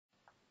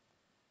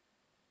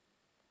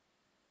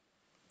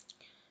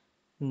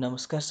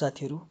नमस्कार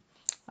साथीहरू।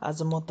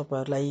 आज म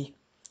तपाईहरुलाई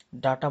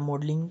डाटा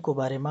मोडलिङको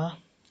बारेमा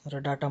र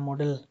डाटा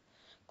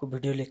मोडेलको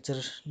भिडियो लेक्चर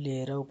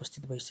लिएर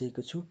उपस्थित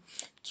भइसकेको छु।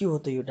 के हो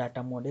त यो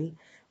डाटा मोडेल?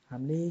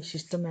 हामीले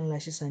सिस्टम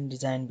एनालाइसिस एन्ड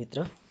डिजाइन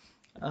भित्र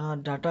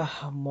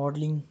डाटा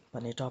मोडलिङ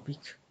भन्ने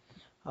टपिक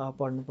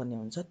पढ्नुपर्ने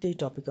हुन्छ। त्यही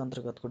टपिक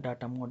अन्तर्गतको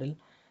डाटा मोडेल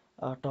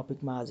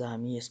टपिकमा आज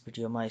हामी यस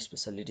भिडियोमा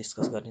स्पेशली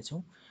डिस्कस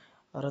गर्नेछौँ।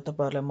 र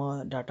तपाईहरुलाई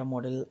म डाटा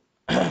मोडेल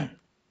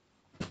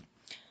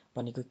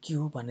भनेको के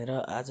हो भनेर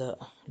आज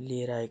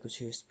लिएर आएको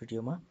छु यस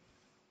भिडियोमा।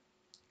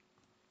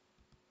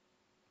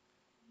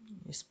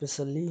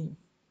 Specially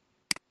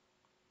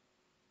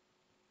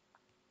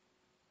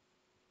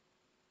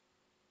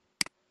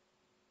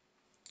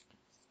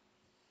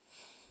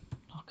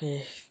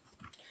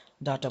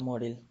data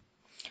model.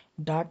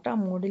 Data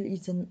model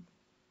is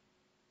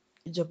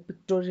a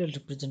pictorial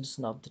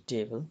representation of the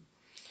table.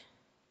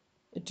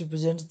 It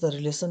represents the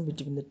relation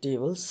between the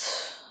tables,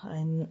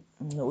 and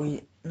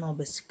we know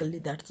basically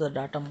that the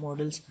data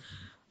models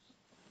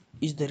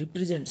is the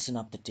representation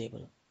of the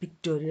table,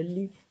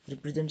 pictorially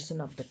representation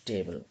of the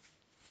table.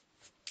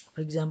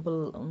 For example,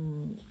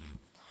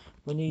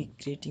 when we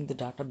creating the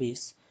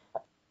database,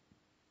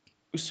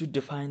 we should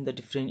define the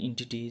different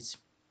entities,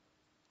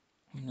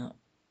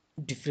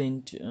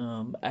 different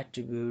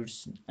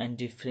attributes and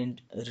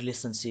different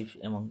relationships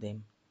among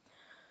them.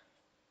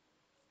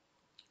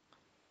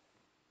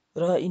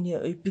 र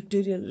यिनीहरू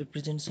pictorial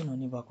representation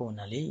हुने भएको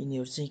हुनाले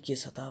यिनीहरू चाहिँ के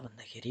छ त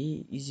भन्दाखेरि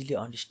इजिली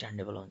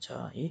अन्डरस्ट्यान्डेबल हुन्छ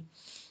है।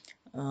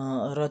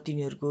 र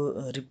तिनीहरूको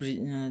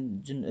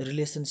जुन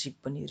रिलेसनशिप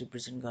पनि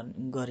रिप्रेजेन्ट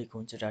गरेको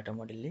हुन्छ data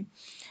मोडेलले।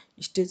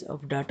 Stage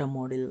of data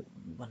model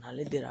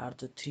भन्नाले there are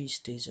the 3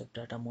 stage of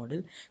data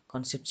model: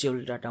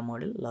 conceptual data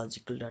model,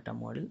 logical data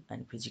model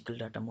and physical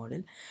data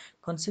model.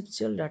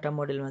 Conceptual data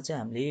मोडेलमा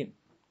चाहिँ हामीले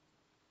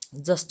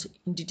जस्ट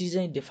इन्टिटी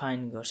चाहिँ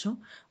डिफाइन गर्छौं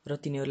र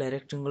तिनीहरूलाई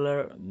रेक्टेङ्गुलर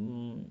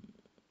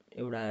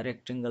एउटा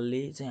रेक्टेङ्गलले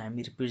चाहिँ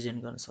हामी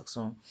रिप्रेजेन्ट गर्न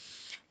सक्छौं।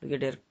 Look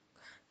at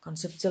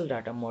conceptual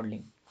data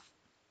modeling.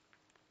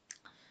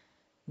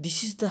 This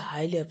is the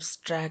highly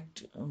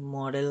abstract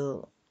model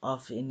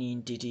of any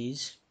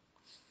entities.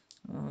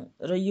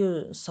 र यो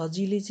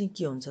सजिलै चाहिँ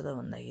के हुन्छ त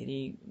भन्दाखेरि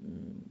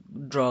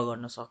ड्रा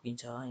गर्न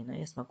सकिन्छ हैन।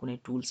 यसमा कुनै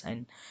टुल्स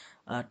एन्ड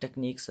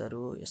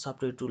टेक्निक्सहरु,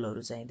 सफ्टवेयर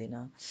टुलहरु चाहिँदैन।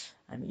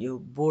 हामी यो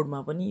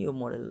बोर्डमा पनि यो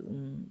मोडल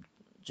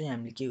चाहिँ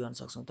हामीले के गर्न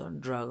सक्छौं त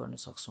ड्रा गर्न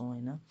सक्छौं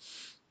हैन।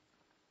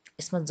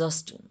 यसमा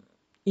जस्ट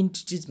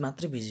इन्टिटीज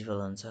मात्र भिजिबल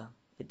हुन्छ।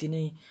 यति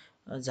नै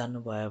जान्नु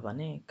भयो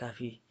भने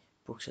काफी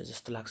पुग्छ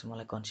जस्तो लाग्छ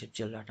मलाई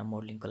कन्सेप्चुअल डाटा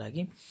मोडलिङको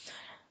लागि।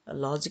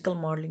 Logical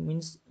modelling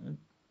means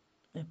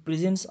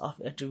presence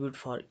of attribute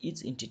for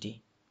each entity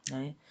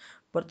है।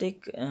 प्रत्येक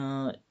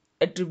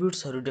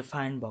एट्रिब्युट्सहरु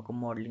डिफाइन भएको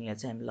मोडलिङलाई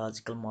चाहिँ हामी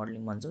लजिकल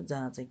मोडलिङ भन्छौं,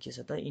 जहाँ चाहिँ के छ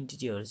त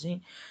इन्टिटीहरु चाहिँ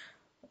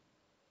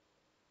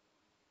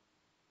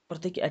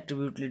प्रत्येक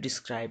एट्रिब्युटले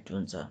डिस्क्राइब्ड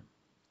हुन्छ।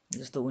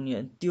 जस्तो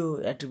त्यो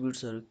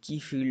एट्रिब्युट्सहरु की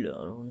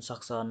फिल्डहरु हुन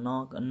सक्छ,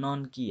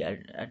 नन की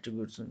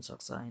एट्रिब्युट्स हुन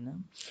सक्छ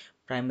हैन।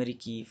 प्राइमरी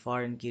की,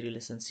 फरेन की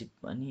रिलेसनशिप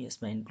पनि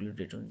यसमा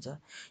इन्क्लुडेड हुन्छ।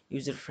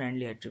 युजर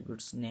फ्रेन्डली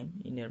एट्रिब्युट्स नेम,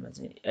 यिनीहरुमा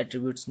चाहिँ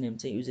एट्रिब्युट्स नेम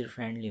चाहिँ युजर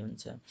फ्रेन्डली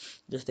हुन्छ।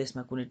 जस्तो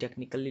यसमा कुनै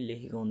टेक्निकली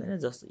लेखेको हुँदैन,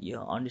 जस्ट यो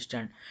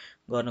अन्डरस्ट्यान्ड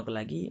गर्नको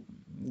लागि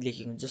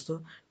लेखेको हुन्छ। जस्तो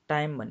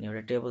टाइम भन्ने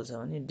एउटा टेबल छ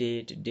भने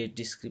date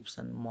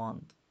description,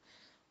 month,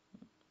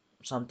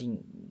 something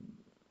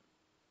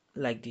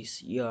like this,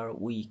 year,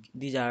 week,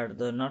 these are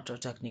the not a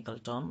technical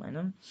term हैन।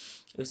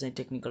 यो चाहिँ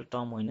टेक्निकल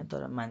टर्म होइन,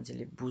 तर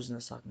मान्छेले बुझ्न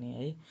सक्ने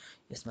है।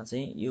 यसमा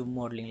चाहिँ यो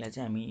मोडलिङलाई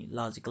चाहिँ हामी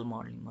लजिकल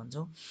मोडलिङ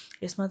भन्छौं।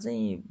 यसमा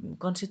चाहिँ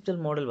कन्सेप्चुअल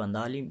मोडल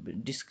भन्दा अलि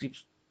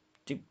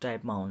डिस्क्रिप्टिभ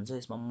टाइपमा हुन्छ,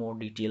 यसमा मोर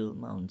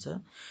डिटेलमा हुन्छ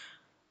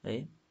है।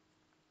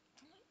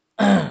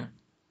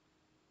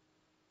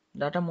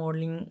 Data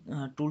modelling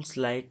tools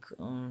like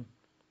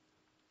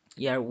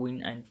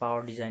wind and power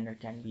designer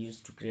can be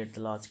used to create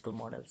the logical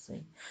models है।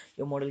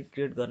 यो मोडल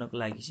क्रिएट गर्नको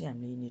लागि चाहिँ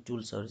हामीले यिनी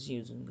टुल्सहरु चाहिँ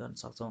युज गर्न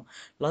सक्छौं।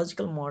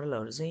 लजिकल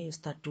मोडलहरु चाहिँ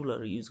यस्ता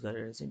टुलहरु युज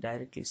गरेर चाहिँ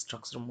डाइरेक्टली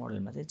स्ट्रक्चर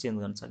मोडलमा चाहिँ चेन्ज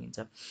गर्न सकिन्छ।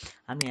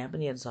 हामी यहाँ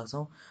पनि हेर्न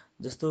सक्छौं।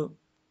 जस्तो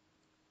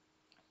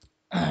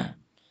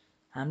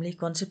हामीले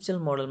कन्सेप्चुअल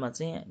मोडलमा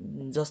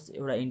चाहिँ जस्ट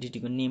एउटा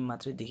एन्टिटीको नेम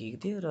मात्रै देखेको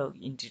थियो र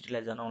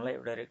एन्टिटीलाई जनाउनलाई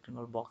एउटा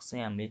रेक्टेंगल बक्स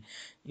चाहिँ हामीले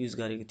युज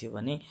गरेको थियो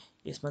भने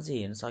यसमा चाहिँ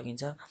हेर्न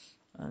सकिन्छ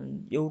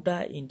एउटा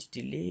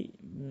एन्टिटीले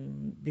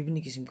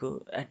विभिन्न किसिमको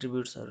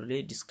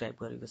एट्रिब्युट्सहरुले डिस्क्राइब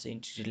गरेको छ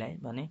एन्टिटीलाई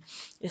भने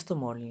यस्तो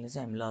मोडलिङलाई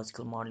चाहिँ हामी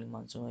लजिकल मोडलिङ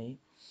भन्छौं है।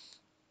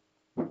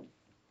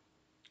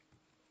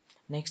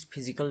 Next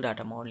physical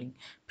data modelling.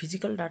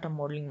 Physical data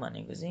modelling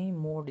भनेको चाहिँ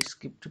मोर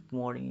डिस्क्रिप्टिभ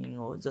मोडलिङ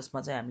हो,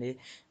 जसमा चाहिँ हामीले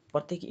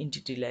प्रत्येक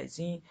एन्टिटीलाई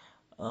चाहिँ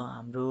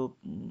हाम्रो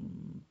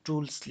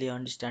टुल्सले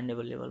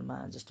अन्डरस्ट्यान्डेबल लेभलमा,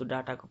 जस्तो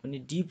डाटाको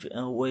पनि डीप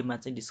वेमा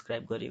चाहिँ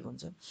डिस्क्राइब गरिएको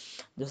हुन्छ।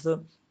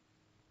 जस्तो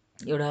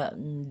एउटा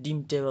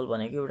डिम टेबल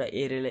भनेको एउटा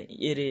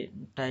एरे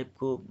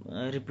टाइपको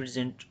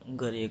रिप्रेजेन्ट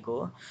गरिएको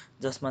हो,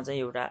 जसमा चाहिँ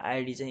एउटा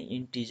आईडी चाहिँ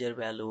इन्टिजर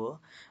भ्यालु हो,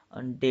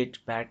 अनि डेट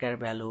भ्यारकार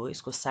भ्यालु हो।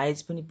 यसको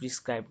साइज पनि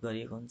प्रिस्क्राइब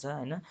गरिएको हुन्छ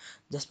हैन।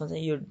 जसमा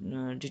चाहिँ यो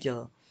detail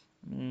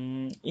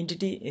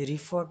entity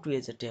refer to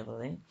as a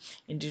table है।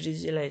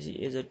 इन्टिटीलाई चाहिँ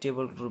एज अ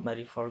टेबलको रूपमा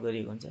रिफर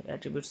गरिएको हुन्छ।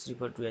 Attributes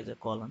refer to as a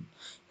कलम,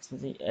 यसमा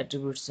चाहिँ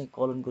एट्रिब्युट्स चाहिँ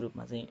कलमको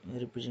रूपमा चाहिँ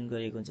रिप्रेजेन्ट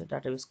गरिएको हुन्छ।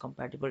 Database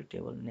compatible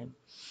table name,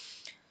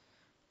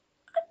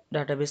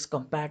 database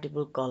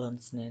compatible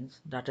columns names,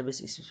 database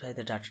specify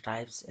the data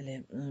types। यसले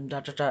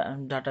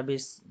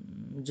डाटाबेस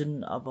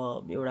जुन अब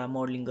एउटा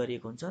मोडलिङ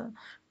गरिएको हुन्छ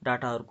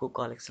डाटाहरूको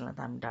कलेक्सनलाई त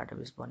हामी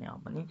डाटाबेस भन्यो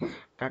भने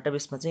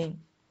डाटाबेसमा चाहिँ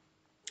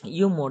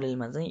यो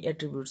मोडेलमा चाहिँ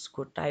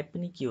एट्रिब्युट्सको टाइप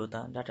पनि के हो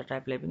त, डाटा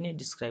टाइपलाई पनि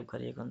डिस्क्राइब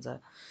गरिएको हुन्छ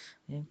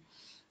है।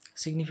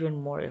 significant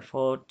more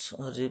effort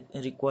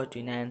required to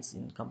enhance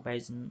in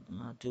comparison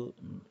to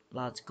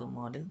logical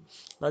model।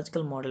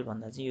 logical model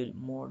भन्दा चाहिँ यो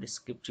मोर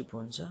डिस्क्रिप्टिभ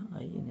हुन्छ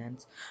है,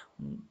 इन्हान्स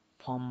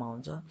फर्ममा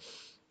हुन्छ।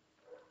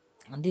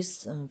 this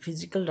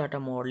physical data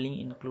modeling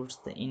includes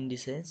the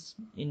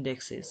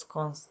indexes,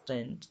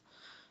 constants,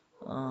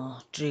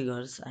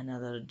 triggers and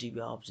other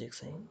DB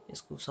objects है।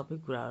 यसको सबै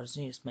कुराहरू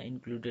चाहिँ यसमा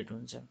इन्क्लुडेड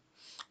हुन्छ।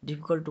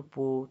 difficult to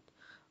port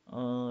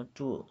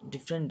to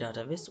different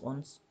database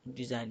once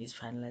design is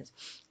finalized।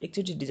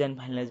 एकचोटि डिजाइन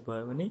फाइनलाइज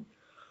भयो भने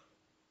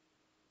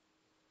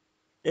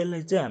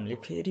यसलाई चाहिँ हामीले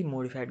फेरि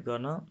मोडिफाइड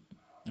गर्न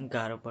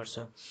गाह्रो पर्छ।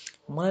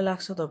 मलाई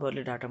लाग्छ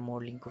तपाईँहरूले डाटा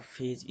मोडलिङको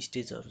फेज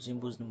स्टेजहरू चाहिँ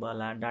बुझ्नुभयो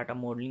होला। डाटा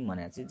मोडलिङ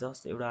भनेको चाहिँ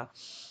जस्ट एउटा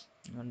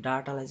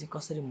डाटालाई चाहिँ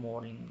कसरी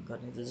मोडलिङ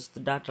गर्ने त,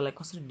 जस्तो डाटालाई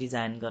कसरी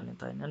डिजाइन गर्ने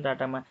त होइन,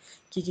 डाटामा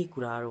के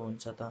कुराहरू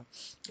हुन्छ त।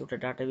 एउटा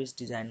डाटाबेस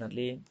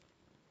डिजाइनरले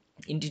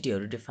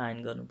इन्टिटीहरू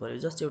डिफाइन गर्नु पऱ्यो।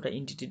 जस्ट एउटा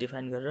इन्टिटी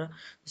डिफाइन गरेर,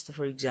 जस्तो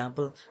फर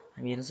इक्जाम्पल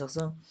हामी हेर्न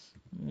सक्छौँ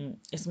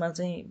यसमा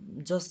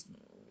चाहिँ जस्ट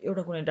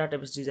एउटा कुनै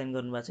डाटाबेस डिजाइन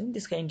गर्नुभएको छ भने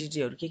त्यसका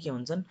इन्टिटीहरू के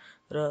हुन्छन्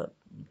र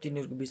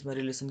तिनीहरूको बिचमा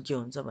रिलेसन के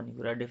हुन्छ भन्ने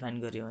कुरा डिफाइन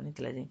गर्यो भने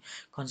त्यसलाई चाहिँ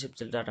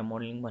कन्सेप्चुअल डाटा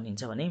मोडलिङ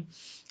भनिन्छ भने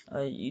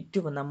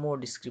त्योभन्दा मोर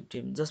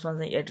डिस्क्रिप्टिभ जसमा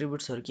चाहिँ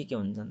एट्रिब्युट्सहरू के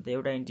हुन्छन् त,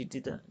 एउटा इन्टिटी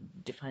त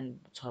डिफाइन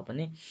छ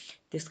भने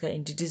त्यसका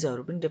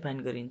इन्टिटिजहरू पनि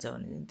डिफाइन गरिन्छ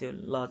भने त्यो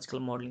लजिकल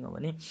मोडलिङ हो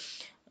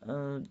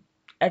भने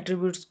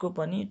एट्रिब्युट्सको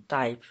पनि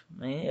टाइप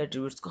है,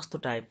 एट्रिब्युट्स कस्तो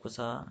टाइपको छ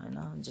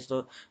होइन, जस्तो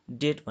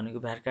डेट भनेको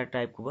भ्यारकार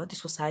टाइपको भयो,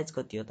 त्यसको साइज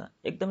कति हो त,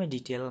 एकदमै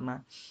डिटेलमा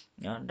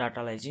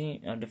डाटालाई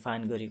चाहिँ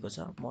डिफाइन गरेको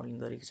छ, मोडलिङ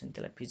गरेको छ,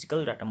 त्यसलाई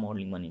फिजिकल डाटा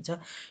मोडलिङ भनिन्छ।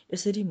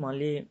 यसरी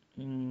मैले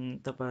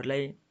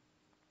तपाईँहरूलाई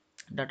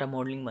डाटा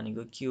मोडलिङ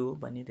भनेको के हो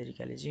भन्ने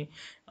तरिकाले चाहिँ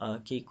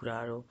केही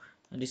कुराहरू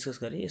डिस्कस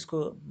गरेँ।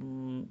 यसको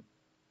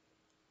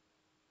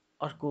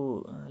अर्को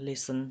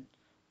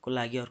लेसनको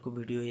लागि अर्को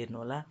भिडियो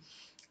हेर्नुहोला।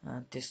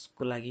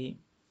 त्यसको लागि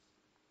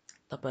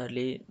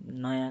तपाईहरूले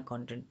नयाँ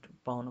कन्टेन्ट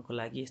पाउनको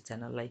लागि यस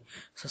च्यानललाई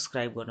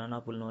सब्सक्राइब गर्न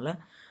नभुल्नुहोला।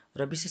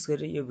 र विशेष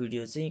गरी यो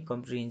भिडियो चाहिँ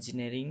कम्प्युटर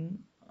इन्जिनियरिङ,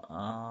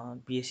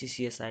 बिएससी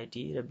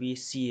सिएसआइटी र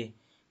बिएससिए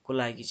को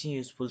लागि चाहिँ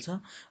युजफुल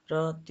छ।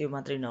 र त्यो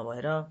मात्रै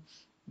नभएर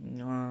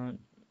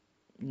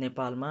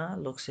नेपालमा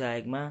लोकसेवा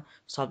आयोगमा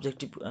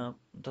सब्जेक्टिभ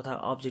तथा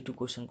अब्जेक्टिभ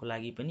क्वेसनको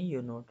लागि पनि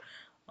यो नोट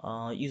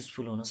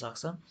युजफुल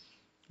हुनसक्छ।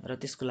 र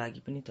त्यसको लागि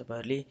पनि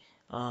तपाईँहरूले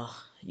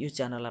यो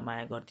च्यानललाई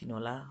माया गरिदिनु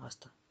होला।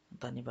 हस्त,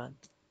 धन्यवाद।